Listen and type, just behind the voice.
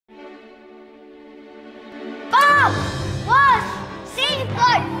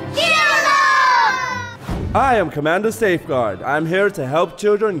Safeguard, shield them! I am Commander Safeguard. I'm here to help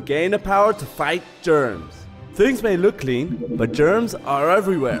children gain the power to fight germs. Things may look clean, but germs are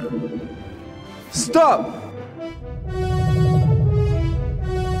everywhere. Stop!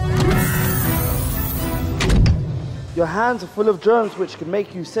 Your hands are full of germs which can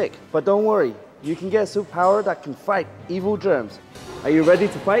make you sick, but don't worry, you can get a superpower that can fight evil germs. Are you ready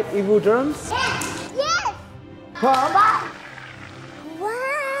to fight evil germs? Yes! Yes! Come!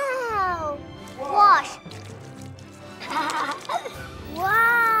 Wow! Wash!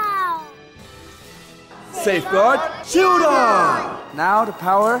 Wow! Safeguard, shield on! Now the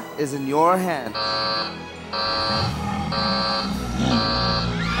power is in your hand.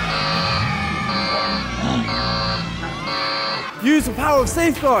 Use the power of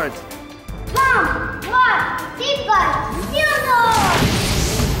Safeguard! One, Safeguard, shield them!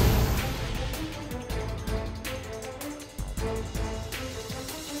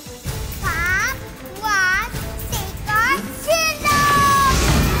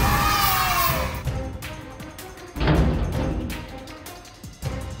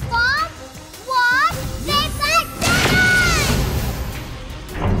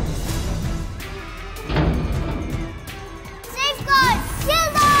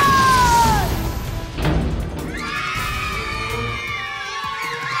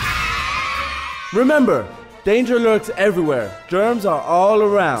 Remember, danger lurks everywhere. Germs are all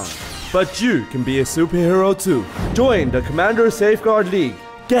around. But you can be a superhero too. Join the Commander Safeguard League.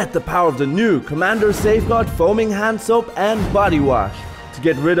 Get the power of the new Commander Safeguard Foaming Hand Soap and Body Wash to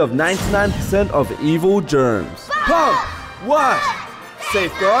get rid of 99% of evil germs. Pump! Wash!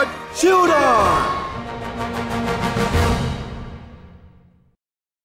 Safeguard! Shield on!